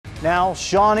Now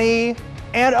Shawnee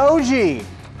and OG. A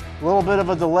little bit of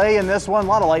a delay in this one, a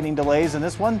lot of lightning delays in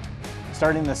this one.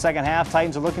 Starting in the second half,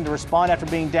 Titans are looking to respond after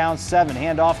being down 7.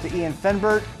 Hand off to Ian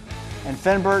Fenbert, and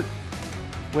Fenbert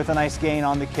with a nice gain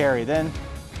on the carry. Then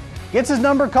gets his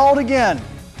number called again.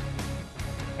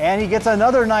 And he gets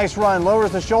another nice run,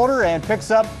 lowers the shoulder and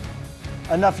picks up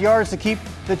enough yards to keep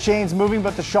the chains moving,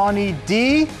 but the Shawnee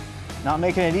D not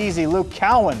making it easy. Luke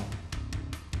Cowan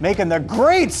making the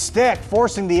great stick,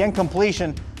 forcing the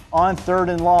incompletion on 3rd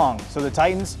and long. So the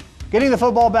Titans getting the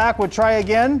football back would try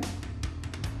again.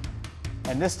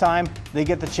 And this time they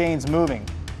get the chains moving.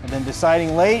 And then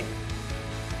deciding late,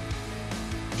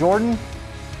 Jordan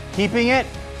keeping it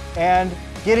and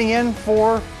getting in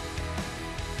for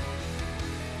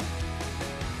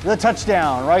the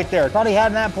touchdown right there. Thought he had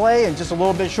in that play and just a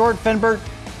little bit short. Fenbert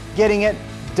getting it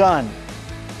done.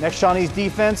 Next, Shawnee's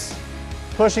defense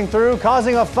pushing through,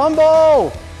 causing a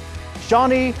fumble.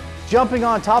 Shawnee jumping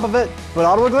on top of it, but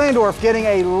Ottawa-Glandorf getting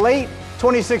a late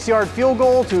 26-yard field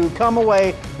goal to come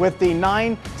away with the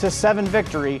 9-7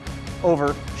 victory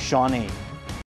over Shawnee.